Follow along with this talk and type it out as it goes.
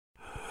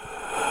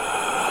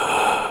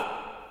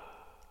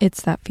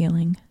It's that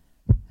feeling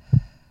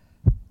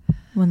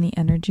when the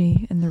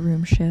energy in the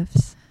room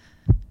shifts,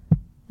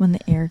 when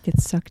the air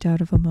gets sucked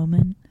out of a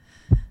moment,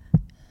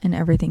 and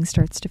everything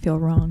starts to feel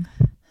wrong.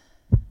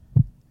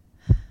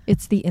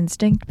 It's the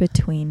instinct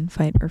between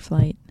fight or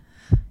flight,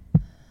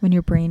 when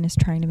your brain is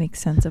trying to make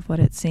sense of what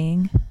it's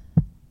seeing.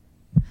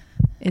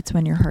 It's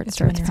when your heart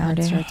starts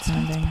pounding.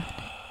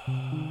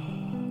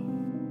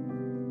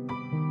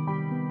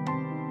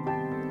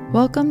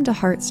 Welcome to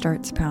Heart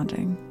Starts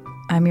Pounding.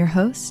 I'm your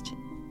host,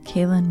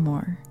 Kaylin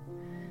Moore.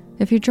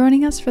 If you're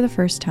joining us for the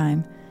first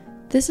time,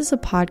 this is a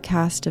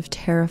podcast of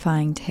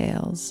terrifying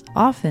tales,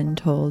 often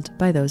told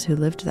by those who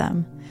lived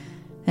them.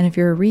 And if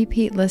you're a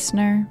repeat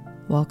listener,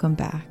 welcome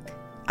back.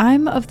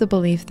 I'm of the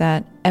belief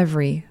that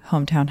every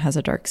hometown has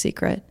a dark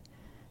secret.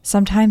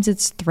 Sometimes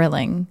it's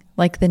thrilling,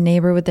 like the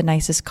neighbor with the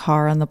nicest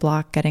car on the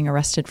block getting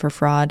arrested for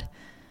fraud.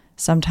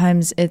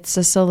 Sometimes it's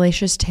a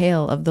salacious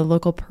tale of the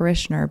local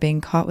parishioner being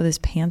caught with his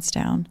pants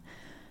down.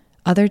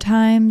 Other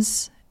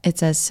times,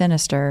 it's as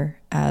sinister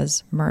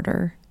as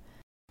murder.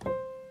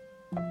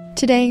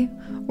 Today,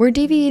 we're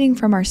deviating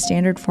from our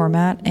standard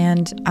format,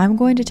 and I'm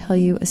going to tell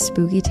you a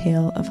spooky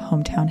tale of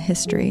hometown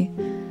history,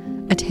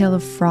 a tale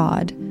of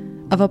fraud,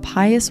 of a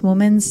pious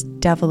woman's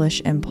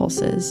devilish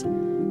impulses.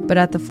 But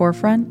at the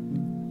forefront,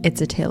 it's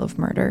a tale of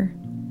murder.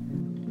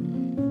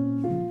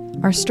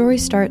 Our story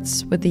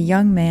starts with a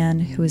young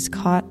man who is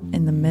caught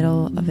in the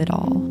middle of it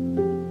all.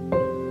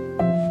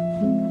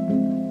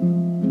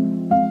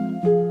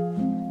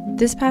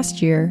 This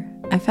past year,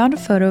 I found a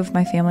photo of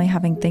my family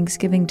having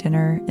Thanksgiving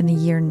dinner in the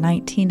year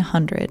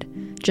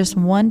 1900, just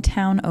one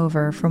town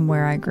over from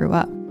where I grew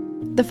up.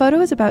 The photo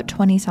is about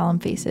 20 solemn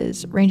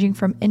faces, ranging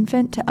from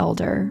infant to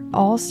elder,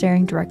 all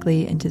staring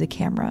directly into the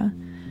camera.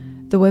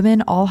 The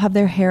women all have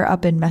their hair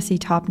up in messy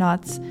top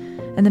knots,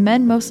 and the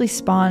men mostly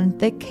spawn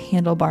thick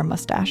handlebar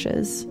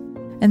mustaches.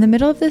 In the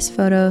middle of this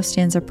photo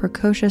stands a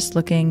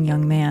precocious-looking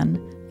young man,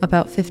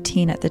 about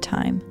 15 at the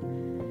time.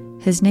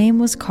 His name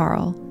was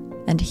Carl,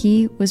 and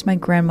he was my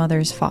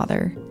grandmother's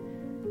father.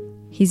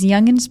 He's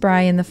young and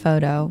spry in the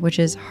photo, which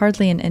is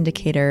hardly an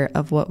indicator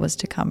of what was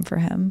to come for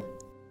him.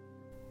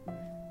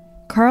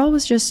 Carl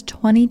was just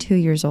 22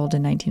 years old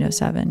in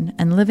 1907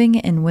 and living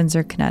in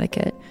Windsor,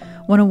 Connecticut,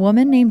 when a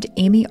woman named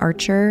Amy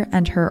Archer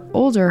and her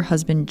older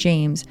husband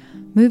James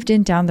moved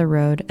in down the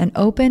road and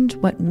opened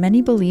what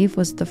many believe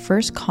was the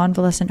first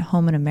convalescent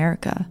home in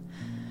America.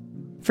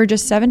 For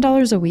just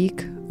 $7 a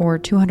week, or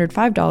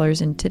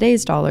 $205 in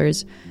today's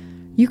dollars,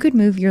 you could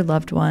move your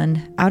loved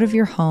one out of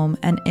your home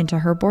and into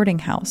her boarding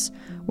house,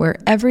 where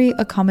every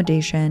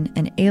accommodation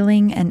an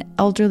ailing and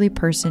elderly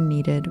person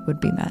needed would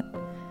be met.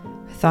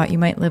 Thought you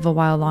might live a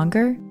while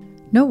longer?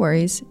 No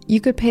worries,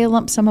 you could pay a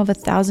lump sum of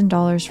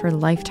 $1,000 for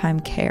lifetime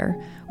care,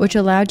 which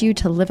allowed you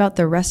to live out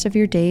the rest of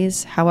your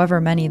days,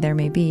 however many there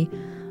may be,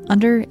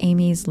 under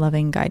Amy's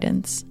loving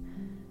guidance.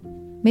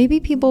 Maybe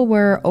people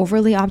were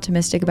overly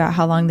optimistic about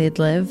how long they'd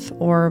live,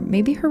 or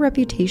maybe her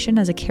reputation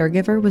as a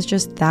caregiver was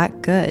just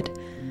that good.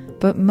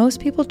 But most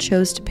people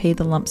chose to pay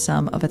the lump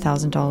sum of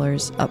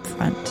 $1,000 up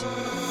front.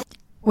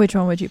 Which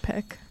one would you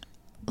pick?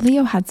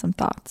 Leo had some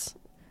thoughts.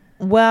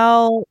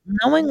 Well,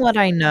 knowing what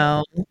I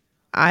know,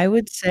 I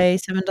would say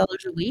 $7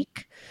 a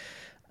week.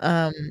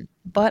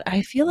 But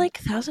I feel like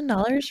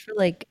 $1,000 for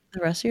like the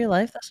rest of your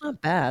life, that's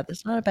not bad.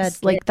 That's not a bad deal.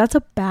 Like, that's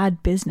a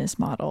bad business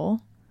model.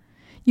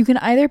 You can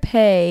either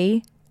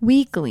pay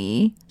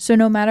weekly, so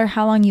no matter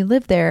how long you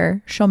live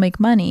there, she'll make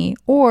money,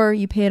 or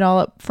you pay it all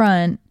up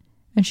front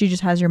and she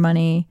just has your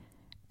money,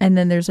 and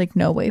then there's like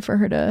no way for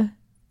her to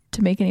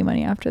make any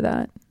money after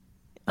that.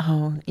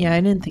 Oh, yeah,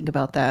 I didn't think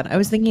about that. I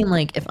was thinking,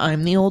 like, if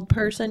I'm the old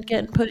person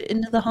getting put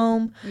into the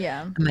home,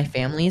 yeah, and my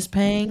family is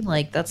paying,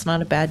 like, that's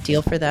not a bad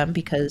deal for them,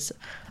 because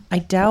I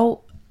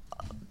doubt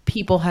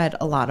people had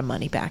a lot of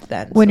money back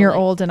then. When you're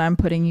old and I'm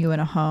putting you in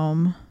a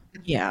home.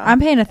 Yeah. I'm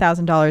paying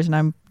 $1,000 and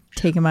I'm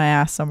taking my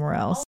ass somewhere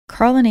else.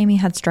 Carl and Amy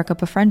had struck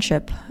up a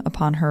friendship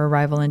upon her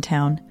arrival in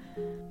town.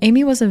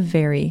 Amy was a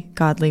very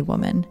godly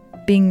woman,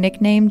 being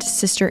nicknamed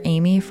Sister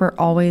Amy for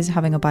always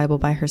having a Bible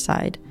by her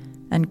side.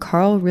 And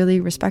Carl really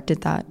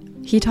respected that.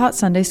 He taught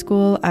Sunday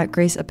school at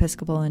Grace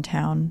Episcopal in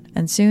town,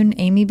 and soon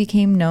Amy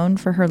became known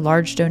for her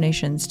large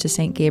donations to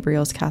St.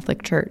 Gabriel's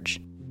Catholic Church.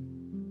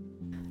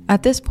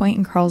 At this point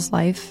in Carl's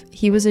life,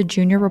 he was a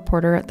junior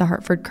reporter at the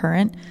Hartford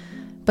Courant,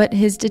 but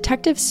his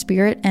detective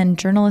spirit and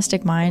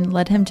journalistic mind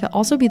led him to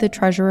also be the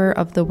treasurer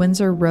of the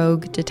Windsor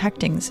Rogue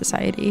Detecting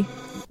Society.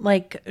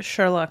 Like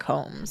Sherlock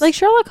Holmes. Like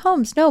Sherlock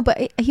Holmes, no,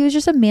 but he was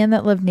just a man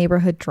that loved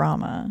neighborhood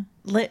drama.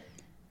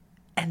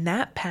 And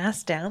that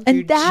passed down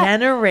through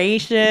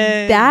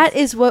generations. That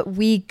is what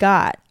we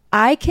got.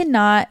 I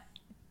cannot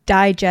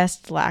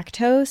digest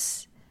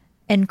lactose,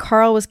 and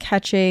Carl was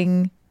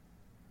catching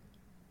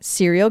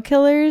serial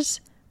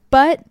killers,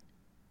 but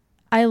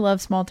I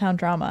love small town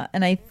drama,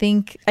 and I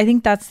think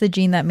that's the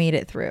gene that made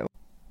it through.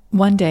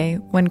 One day,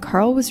 when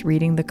Carl was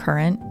reading The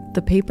Courant,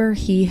 the paper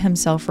he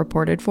himself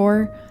reported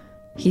for,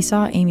 he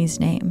saw Amy's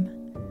name.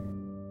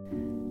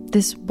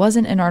 This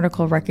wasn't an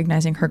article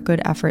recognizing her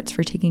good efforts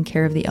for taking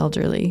care of the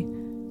elderly.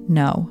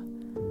 No.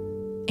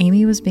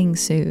 Amy was being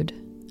sued.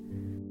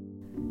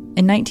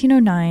 In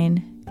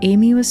 1909,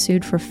 Amy was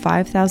sued for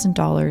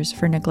 $5,000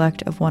 for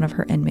neglect of one of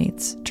her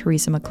inmates,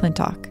 Teresa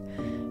McClintock.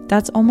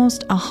 That's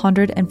almost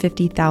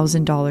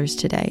 $150,000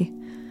 today.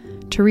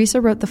 Teresa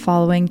wrote the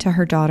following to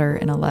her daughter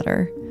in a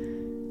letter.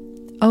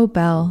 "Oh,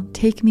 Belle,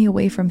 take me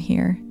away from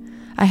here.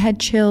 I had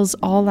chills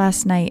all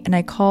last night and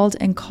I called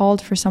and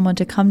called for someone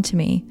to come to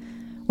me.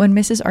 When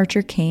Mrs.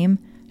 Archer came,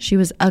 she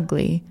was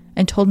ugly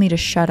and told me to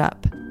shut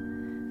up.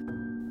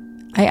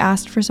 I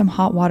asked for some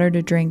hot water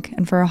to drink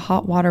and for a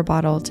hot water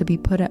bottle to be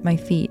put at my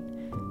feet.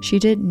 She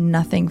did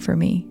nothing for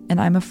me,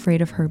 and I'm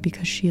afraid of her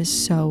because she is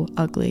so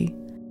ugly."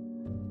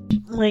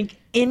 Like,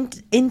 in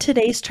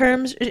today's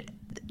terms,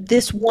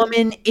 this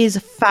woman is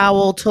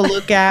foul to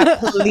look at.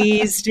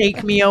 Please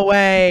take me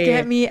away.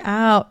 Get me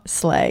out,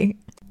 slay.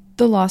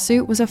 The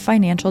lawsuit was a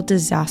financial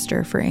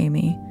disaster for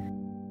Amy.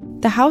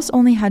 The house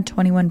only had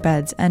 21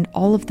 beds, and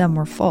all of them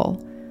were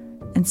full.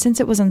 And since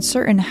it was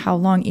uncertain how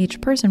long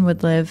each person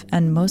would live,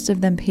 and most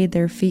of them paid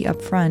their fee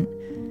up front,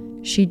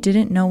 she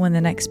didn't know when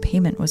the next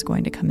payment was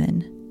going to come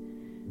in.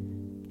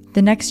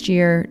 The next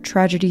year,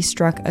 tragedy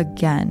struck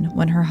again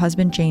when her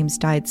husband James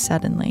died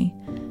suddenly.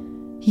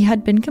 He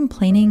had been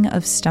complaining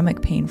of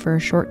stomach pain for a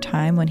short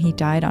time when he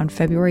died on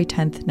February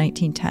 10th,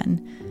 1910.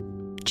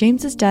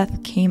 James's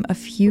death came a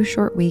few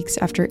short weeks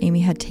after Amy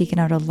had taken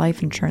out a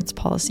life insurance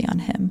policy on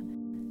him.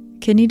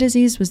 Kidney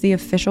disease was the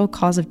official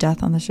cause of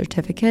death on the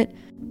certificate,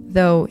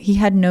 though he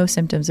had no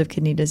symptoms of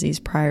kidney disease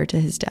prior to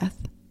his death.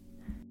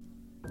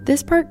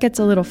 This part gets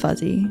a little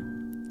fuzzy.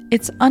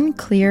 It's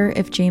unclear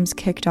if James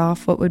kicked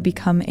off what would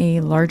become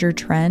a larger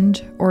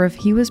trend or if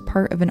he was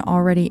part of an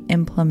already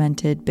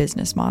implemented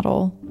business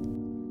model.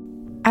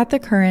 At the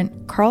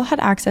current, Carl had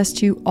access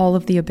to all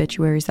of the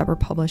obituaries that were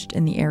published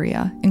in the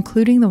area,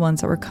 including the ones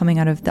that were coming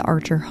out of the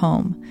Archer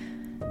home.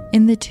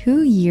 In the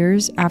 2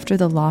 years after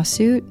the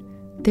lawsuit,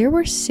 there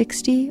were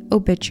 60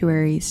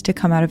 obituaries to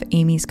come out of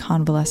Amy's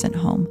convalescent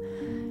home.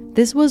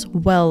 This was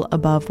well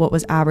above what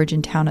was average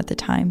in town at the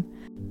time.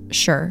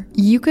 Sure,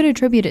 you could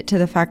attribute it to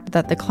the fact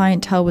that the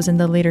clientele was in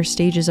the later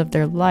stages of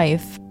their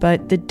life,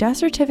 but the death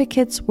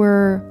certificates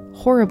were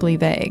horribly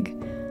vague.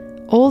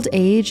 Old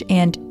age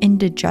and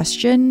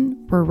indigestion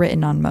were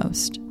written on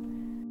most.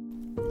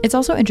 It's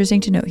also interesting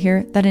to note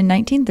here that in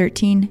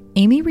 1913,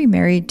 Amy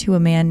remarried to a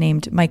man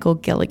named Michael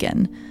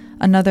Gilligan,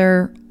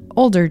 another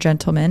older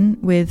gentleman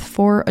with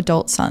 4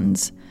 adult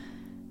sons.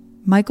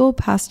 Michael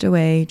passed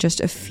away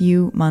just a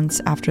few months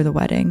after the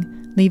wedding,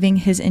 leaving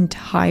his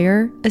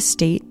entire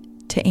estate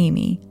to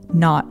Amy,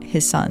 not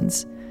his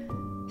sons.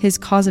 His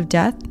cause of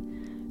death?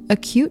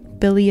 Acute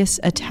bilious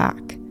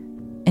attack.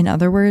 In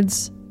other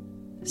words,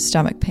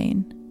 stomach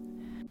pain.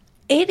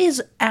 It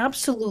is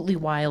absolutely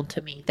wild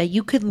to me that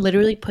you could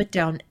literally put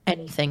down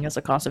anything as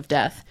a cause of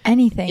death.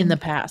 Anything. In the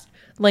past.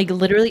 Like,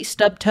 literally,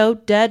 stubbed toe,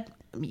 dead.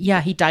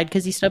 Yeah, he died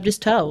because he stubbed his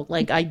toe.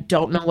 Like, I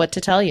don't know what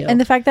to tell you. And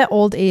the fact that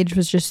old age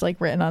was just, like,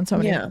 written on so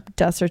many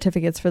death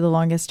certificates for the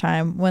longest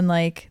time, when,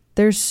 like,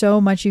 there's so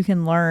much you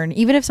can learn.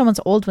 Even if someone's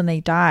old when they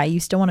die, you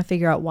still want to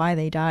figure out why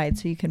they died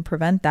so you can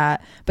prevent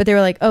that. But they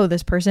were like, oh,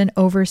 this person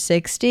over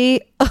 60,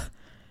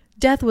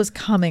 death was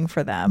coming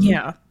for them.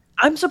 Yeah.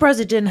 I'm surprised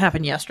it didn't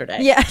happen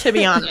yesterday, to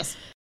be honest.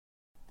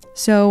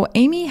 So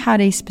Amy had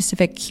a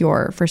specific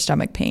cure for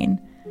stomach pain,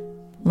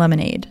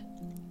 lemonade,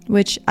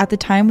 which at the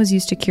time was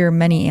used to cure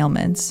many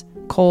ailments,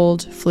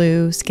 cold,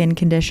 flu, skin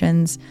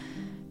conditions.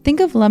 Think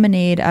of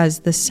lemonade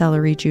as the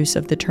celery juice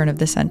of the turn of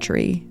the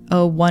century,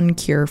 a one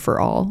cure for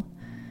all.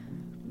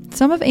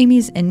 Some of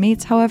Amy's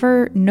inmates,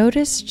 however,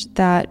 noticed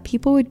that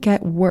people would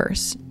get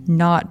worse,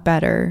 not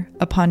better,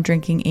 upon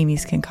drinking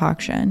Amy's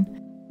concoction.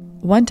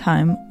 One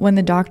time, when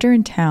the doctor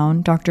in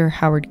town, Dr.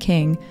 Howard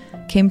King,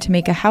 came to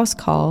make a house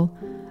call,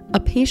 a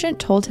patient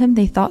told him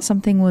they thought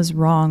something was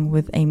wrong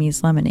with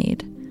Amy's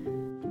lemonade.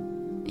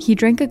 He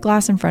drank a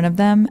glass in front of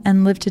them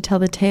and lived to tell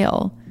the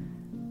tale,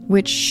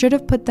 which should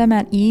have put them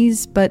at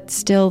ease, but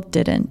still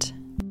didn't.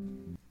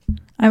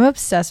 I'm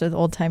obsessed with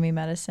old-timey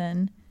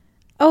medicine.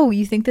 Oh,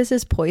 you think this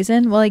is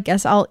poison? Well, I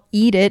guess I'll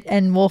eat it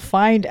and we'll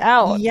find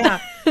out. Yeah,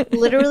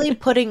 literally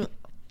putting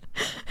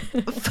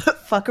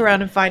fuck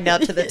around and find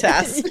out to the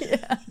test.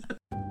 Yeah.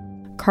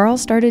 Carl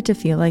started to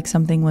feel like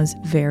something was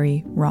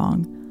very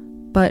wrong.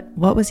 But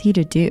what was he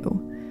to do?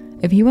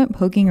 If he went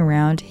poking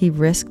around, he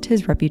risked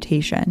his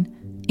reputation.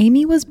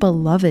 Amy was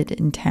beloved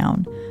in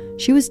town.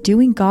 She was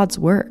doing God's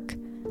work.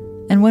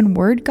 And when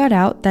word got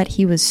out that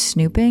he was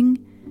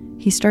snooping,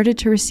 he started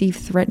to receive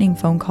threatening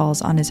phone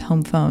calls on his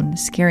home phone,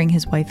 scaring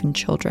his wife and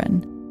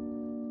children.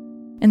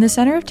 In the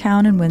center of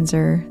town in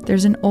Windsor,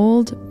 there's an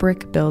old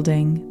brick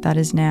building that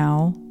is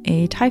now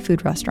a Thai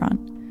food restaurant.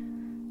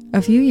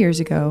 A few years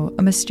ago,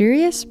 a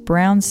mysterious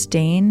brown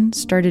stain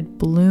started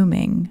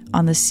blooming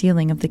on the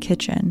ceiling of the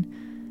kitchen,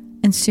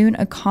 and soon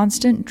a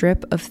constant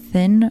drip of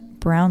thin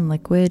brown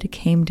liquid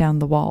came down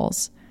the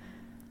walls.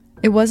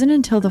 It wasn't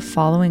until the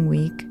following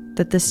week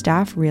that the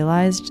staff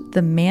realized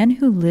the man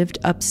who lived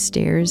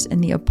upstairs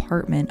in the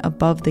apartment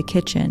above the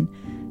kitchen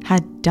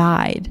had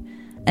died,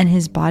 and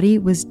his body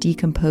was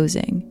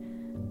decomposing.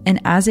 And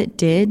as it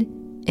did,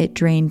 it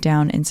drained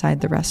down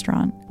inside the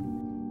restaurant.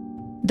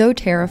 Though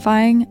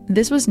terrifying,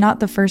 this was not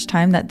the first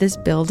time that this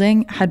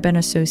building had been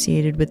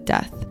associated with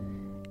death.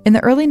 In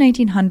the early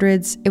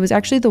 1900s, it was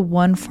actually the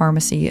one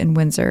pharmacy in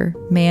Windsor,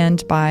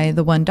 manned by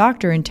the one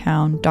doctor in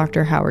town,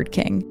 Dr. Howard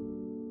King.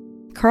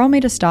 Carl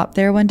made a stop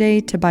there one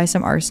day to buy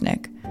some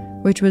arsenic,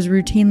 which was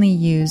routinely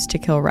used to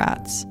kill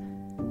rats.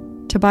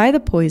 To buy the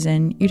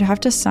poison, you'd have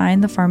to sign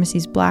the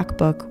pharmacy's black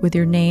book with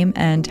your name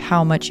and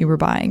how much you were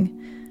buying.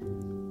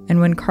 And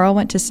when Carl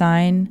went to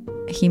sign,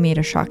 he made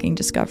a shocking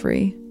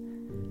discovery.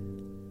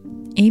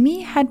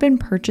 Amy had been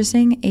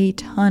purchasing a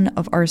ton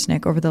of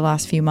arsenic over the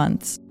last few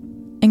months,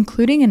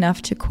 including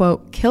enough to,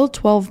 quote, kill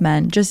 12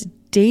 men just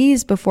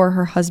days before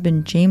her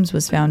husband James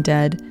was found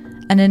dead,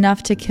 and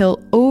enough to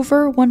kill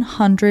over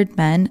 100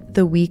 men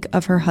the week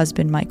of her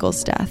husband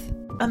Michael's death.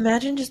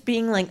 Imagine just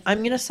being like, I'm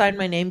going to sign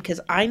my name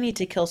because I need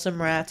to kill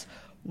some rats.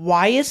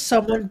 Why is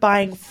someone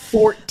buying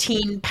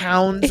 14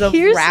 pounds of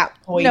rat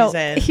poison?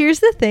 No, here's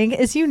the thing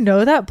is,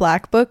 that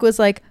black book was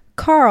like,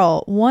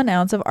 Carl, 1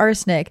 ounce of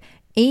arsenic,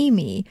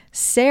 Amy,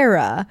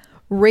 Sarah,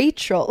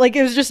 Rachel. Like,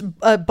 it was just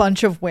a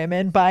bunch of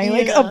women buying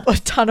like a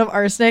ton of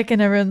arsenic,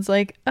 and everyone's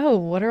like, oh,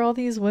 what are all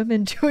these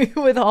women doing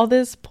with all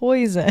this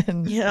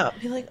poison? Yeah,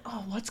 be like,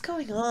 oh, what's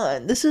going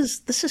on? This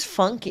is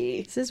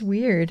funky. This is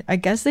weird. I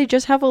guess they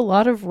just have a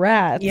lot of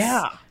rats.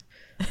 Yeah.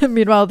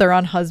 Meanwhile, they're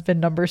on husband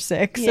number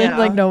 6, and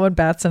like no one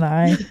bats an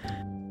eye.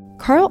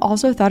 Carl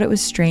also thought it was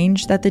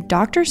strange that the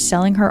doctor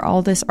selling her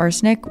all this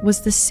arsenic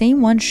was the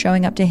same one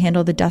showing up to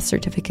handle the death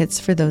certificates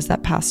for those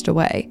that passed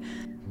away.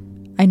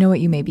 I know what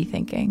you may be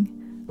thinking,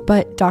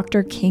 but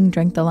Dr. King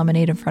drank the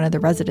lemonade in front of the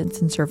residents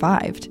and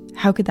survived.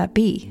 How could that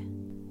be?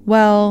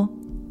 Well,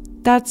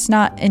 that's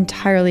not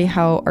entirely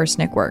how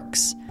arsenic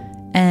works,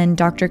 and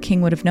Dr.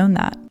 King would have known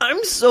that.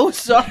 I'm so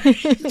sorry,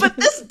 but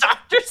this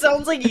doctor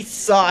sounds like he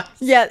sucks.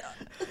 Yeah.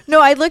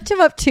 No, I looked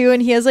him up too,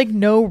 and he has like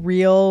no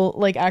real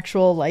like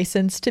actual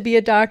license to be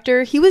a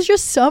doctor. He was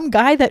just some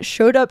guy that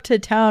showed up to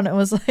town and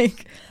was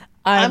like,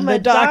 I'm a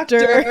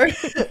doctor.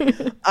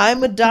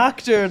 I'm a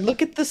doctor.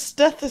 Look at the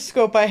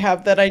stethoscope I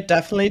have that I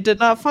definitely did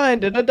not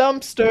find in a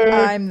dumpster.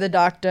 I'm the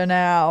doctor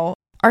now.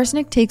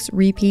 Arsenic takes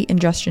repeat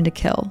ingestion to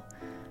kill.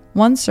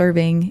 One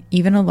serving,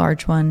 even a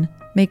large one,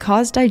 may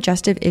cause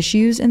digestive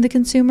issues in the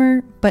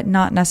consumer, but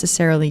not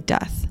necessarily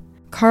death.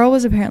 Carl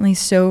was apparently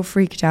so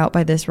freaked out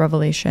by this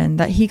revelation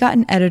that he got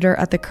an editor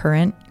at The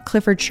Current,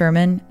 Clifford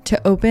Sherman,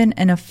 to open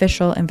an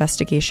official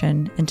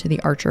investigation into the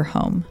Archer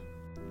home.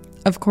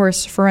 Of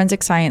course,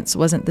 forensic science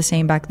wasn't the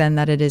same back then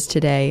that it is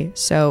today,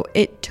 so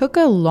it took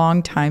a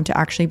long time to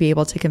actually be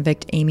able to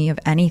convict Amy of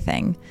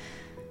anything.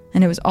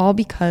 And it was all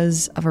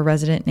because of a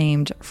resident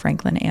named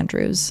Franklin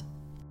Andrews.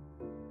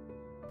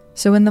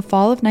 So in the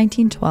fall of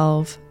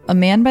 1912, a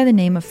man by the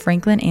name of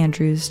Franklin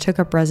Andrews took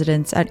up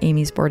residence at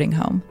Amy's boarding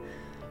home.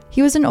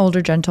 He was an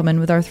older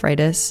gentleman with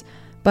arthritis,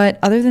 but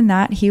other than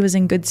that, he was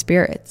in good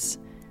spirits.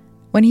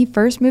 When he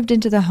first moved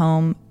into the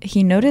home,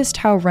 he noticed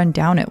how run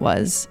down it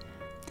was.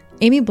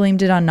 Amy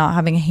blamed it on not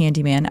having a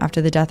handyman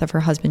after the death of her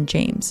husband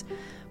James.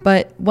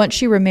 But once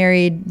she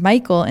remarried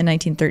Michael in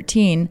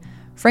 1913,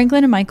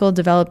 Franklin and Michael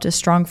developed a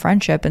strong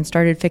friendship and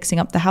started fixing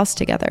up the house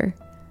together.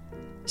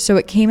 So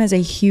it came as a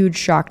huge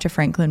shock to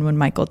Franklin when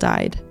Michael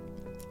died.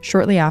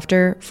 Shortly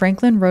after,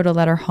 Franklin wrote a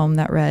letter home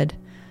that read,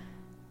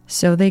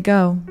 "So they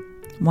go,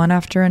 one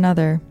after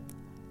another.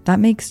 That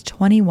makes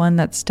 21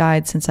 that's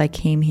died since I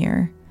came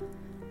here.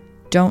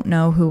 Don't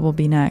know who will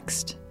be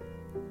next.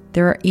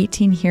 There are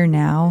 18 here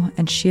now,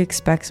 and she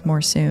expects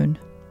more soon."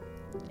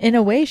 In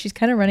a way, she's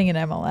kind of running an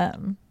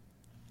MLM.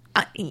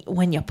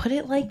 When you put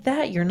it like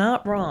that, you're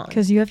not wrong.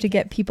 Because you have to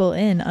get people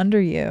in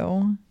under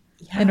you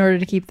in order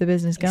to keep the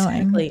business going.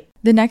 Exactly.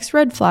 The next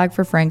red flag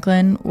for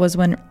Franklin was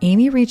when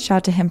Amy reached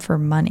out to him for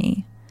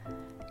money.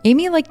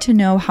 Amy liked to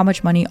know how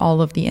much money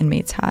all of the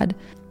inmates had,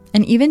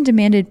 and even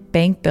demanded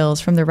bank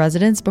bills from the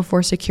residents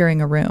before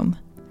securing a room.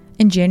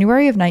 In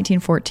January of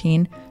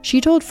 1914,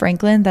 she told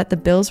Franklin that the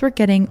bills were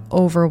getting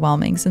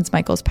overwhelming since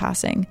Michael's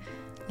passing,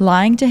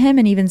 lying to him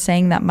and even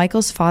saying that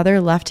Michael's father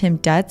left him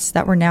debts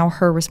that were now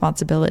her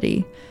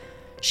responsibility.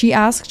 She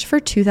asked for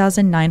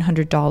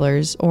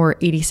 $2,900, or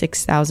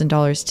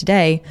 $86,000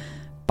 today,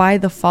 by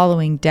the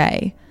following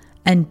day,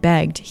 and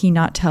begged he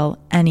not tell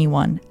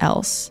anyone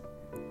else.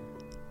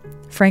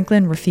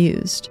 Franklin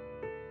refused.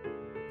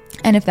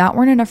 And if that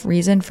weren't enough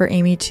reason for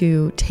Amy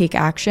to take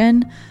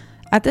action,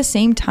 at the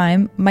same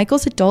time,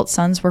 Michael's adult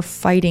sons were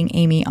fighting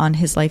Amy on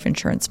his life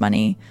insurance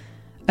money.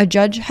 A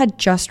judge had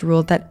just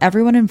ruled that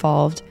everyone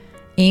involved,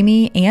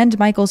 Amy and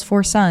Michael's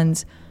 4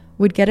 sons,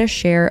 would get a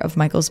share of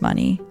Michael's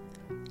money.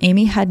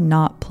 Amy had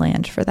not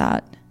planned for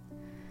that.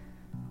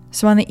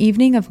 So on the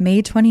evening of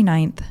May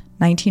 29th,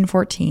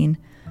 1914,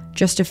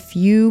 just a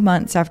few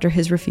months after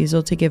his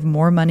refusal to give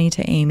more money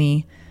to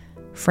Amy,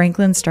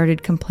 Franklin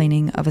started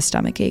complaining of a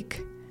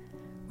stomachache.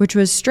 Which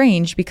was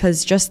strange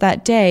because just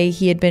that day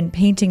he had been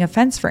painting a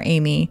fence for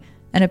Amy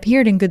and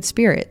appeared in good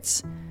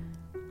spirits.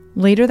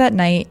 Later that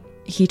night,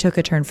 he took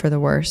a turn for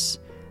the worse,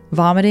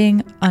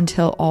 vomiting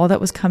until all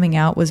that was coming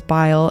out was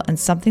bile and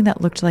something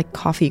that looked like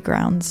coffee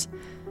grounds.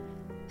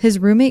 His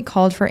roommate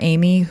called for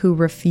Amy, who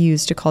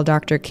refused to call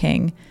Dr.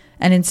 King,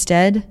 and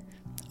instead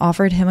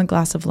offered him a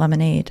glass of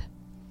lemonade.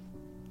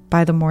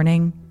 By the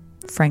morning,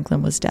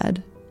 Franklin was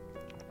dead.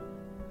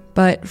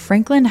 But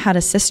Franklin had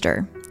a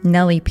sister,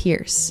 Nellie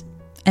Pierce,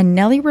 and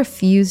Nellie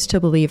refused to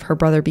believe her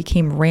brother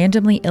became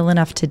randomly ill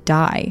enough to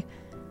die.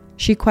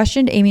 She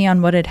questioned Amy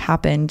on what had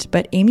happened,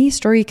 but Amy's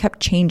story kept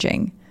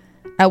changing.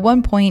 At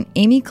one point,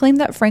 Amy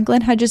claimed that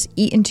Franklin had just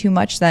eaten too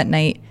much that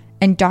night,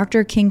 and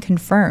Dr. King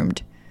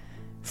confirmed.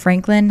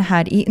 Franklin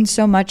had eaten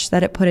so much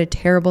that it put a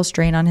terrible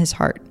strain on his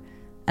heart.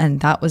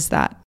 And that was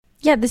that.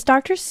 Yeah, this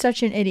doctor's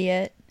such an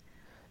idiot.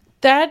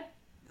 That,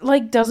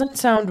 doesn't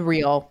sound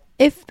real.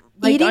 If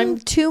eating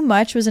too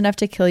much was enough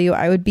to kill you,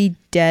 I would be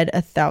dead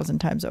 1,000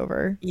 times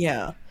over.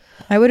 Yeah.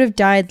 I would have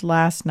died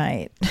last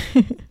night.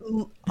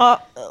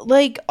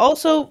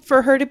 Also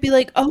for her to be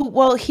like, oh,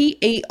 well, he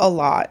ate a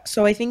lot,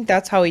 so I think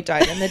that's how he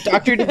died. And the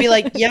doctor to be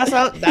like, yes,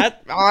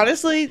 that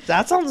honestly,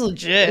 that sounds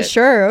legit.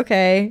 Sure,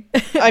 okay.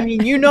 I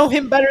mean, you know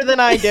him better than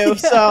I do,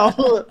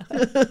 so.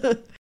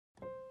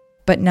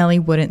 But Nellie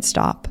wouldn't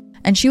stop.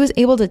 And she was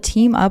able to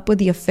team up with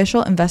the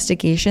official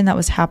investigation that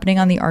was happening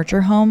on the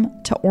Archer home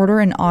to order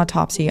an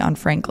autopsy on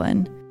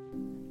Franklin.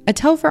 A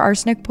tell for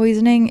arsenic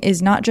poisoning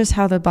is not just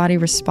how the body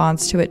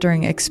responds to it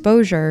during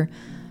exposure,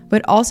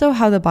 but also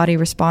how the body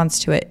responds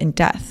to it in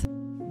death.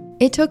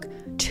 It took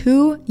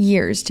 2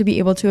 years to be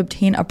able to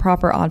obtain a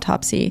proper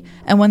autopsy,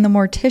 and when the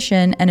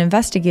mortician and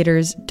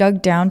investigators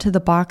dug down to the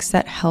box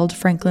that held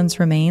Franklin's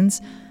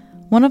remains,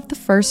 one of the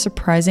first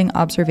surprising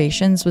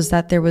observations was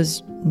that there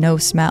was no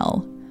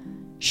smell.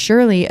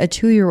 Surely a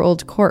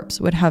 2-year-old corpse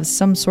would have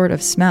some sort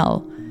of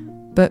smell,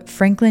 but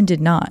Franklin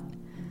did not.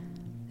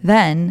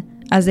 Then,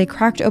 as they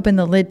cracked open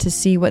the lid to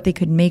see what they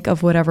could make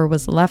of whatever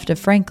was left of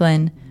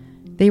Franklin,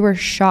 they were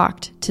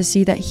shocked to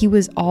see that he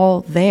was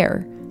all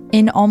there,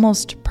 in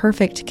almost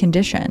perfect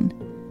condition.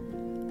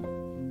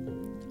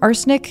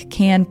 Arsenic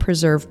can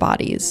preserve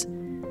bodies.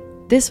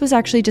 This was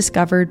actually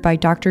discovered by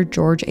Dr.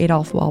 George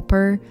Adolf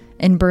Walper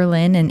in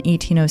Berlin in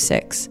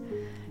 1806.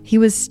 He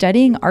was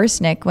studying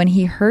arsenic when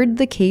he heard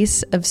the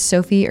case of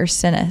Sophie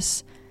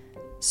Ursinus.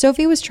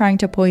 Sophie was trying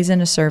to poison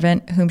a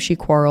servant whom she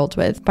quarreled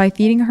with by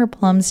feeding her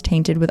plums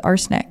tainted with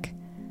arsenic.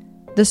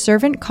 The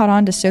servant caught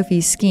on to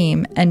Sophie's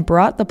scheme and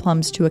brought the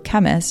plums to a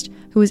chemist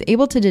who was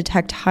able to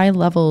detect high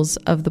levels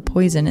of the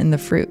poison in the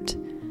fruit.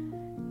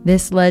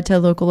 This led to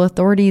local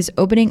authorities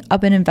opening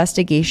up an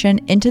investigation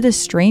into the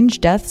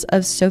strange deaths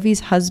of Sophie's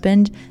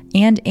husband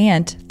and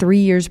aunt 3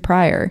 years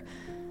prior.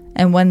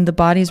 And when the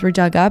bodies were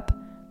dug up,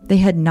 they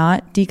had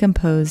not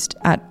decomposed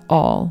at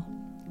all.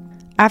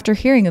 After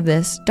hearing of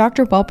this,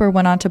 Dr. Welper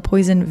went on to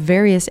poison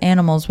various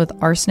animals with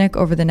arsenic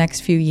over the next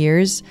few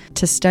years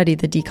to study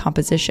the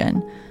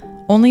decomposition,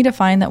 only to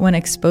find that when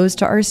exposed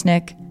to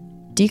arsenic,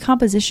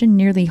 decomposition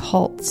nearly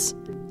halts.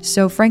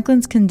 So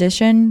Franklin's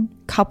condition,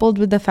 coupled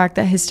with the fact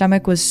that his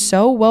stomach was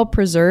so well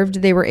preserved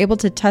they were able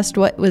to test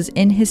what was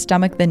in his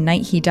stomach the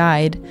night he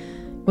died,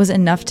 was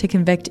enough to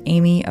convict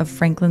Amy of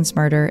Franklin's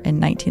murder in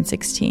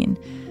 1916.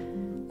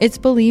 It's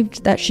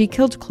believed that she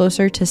killed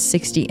closer to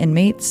 60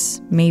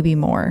 inmates, maybe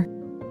more.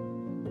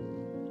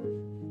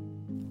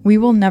 We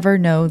will never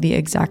know the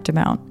exact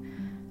amount,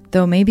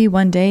 though maybe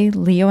one day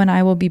Leo and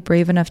I will be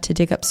brave enough to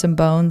dig up some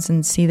bones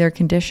and see their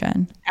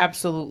condition.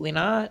 Absolutely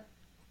not.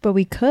 But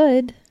we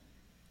could.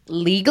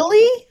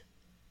 Legally?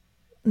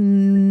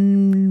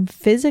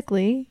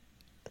 Physically.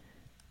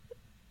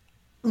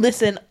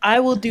 Listen, I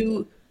will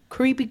do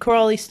creepy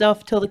crawly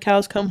stuff till the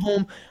cows come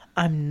home.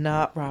 I'm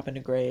not robbing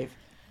a grave.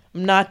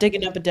 I'm not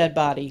digging up a dead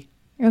body.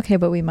 Okay,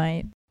 but we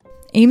might.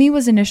 Amy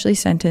was initially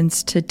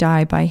sentenced to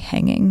die by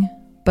hanging,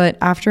 but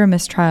after a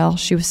mistrial,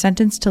 she was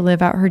sentenced to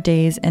live out her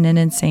days in an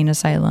insane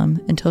asylum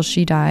until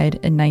she died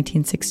in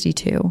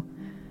 1962.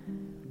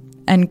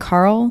 And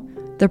Carl,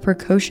 the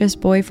precocious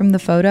boy from the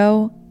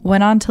photo,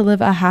 went on to live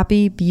a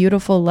happy,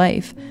 beautiful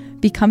life,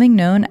 becoming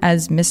known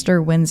as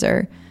Mr.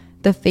 Windsor,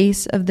 the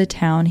face of the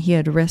town he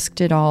had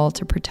risked it all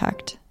to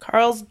protect.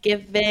 Carl's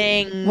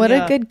giving. What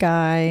a good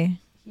guy.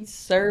 He's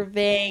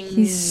serving.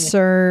 He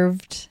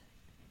served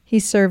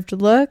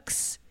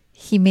looks.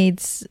 He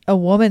made a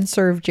woman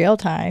serve jail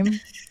time.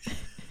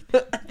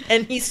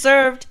 And he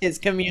served his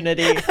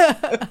community.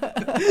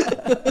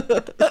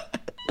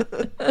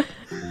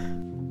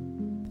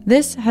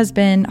 This has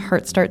been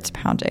Heart Starts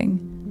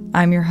Pounding.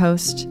 I'm your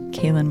host,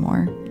 Kaylin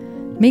Moore.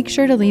 Make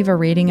sure to leave a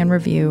rating and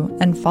review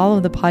and follow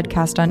the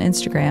podcast on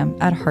Instagram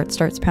at Heart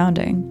Starts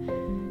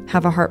Pounding.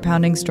 Have a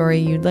heart-pounding story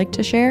you'd like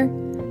to share?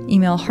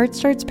 Email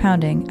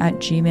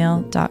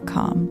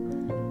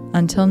heartstartspounding@gmail.com.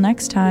 Until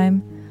next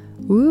time,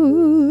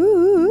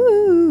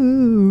 woo.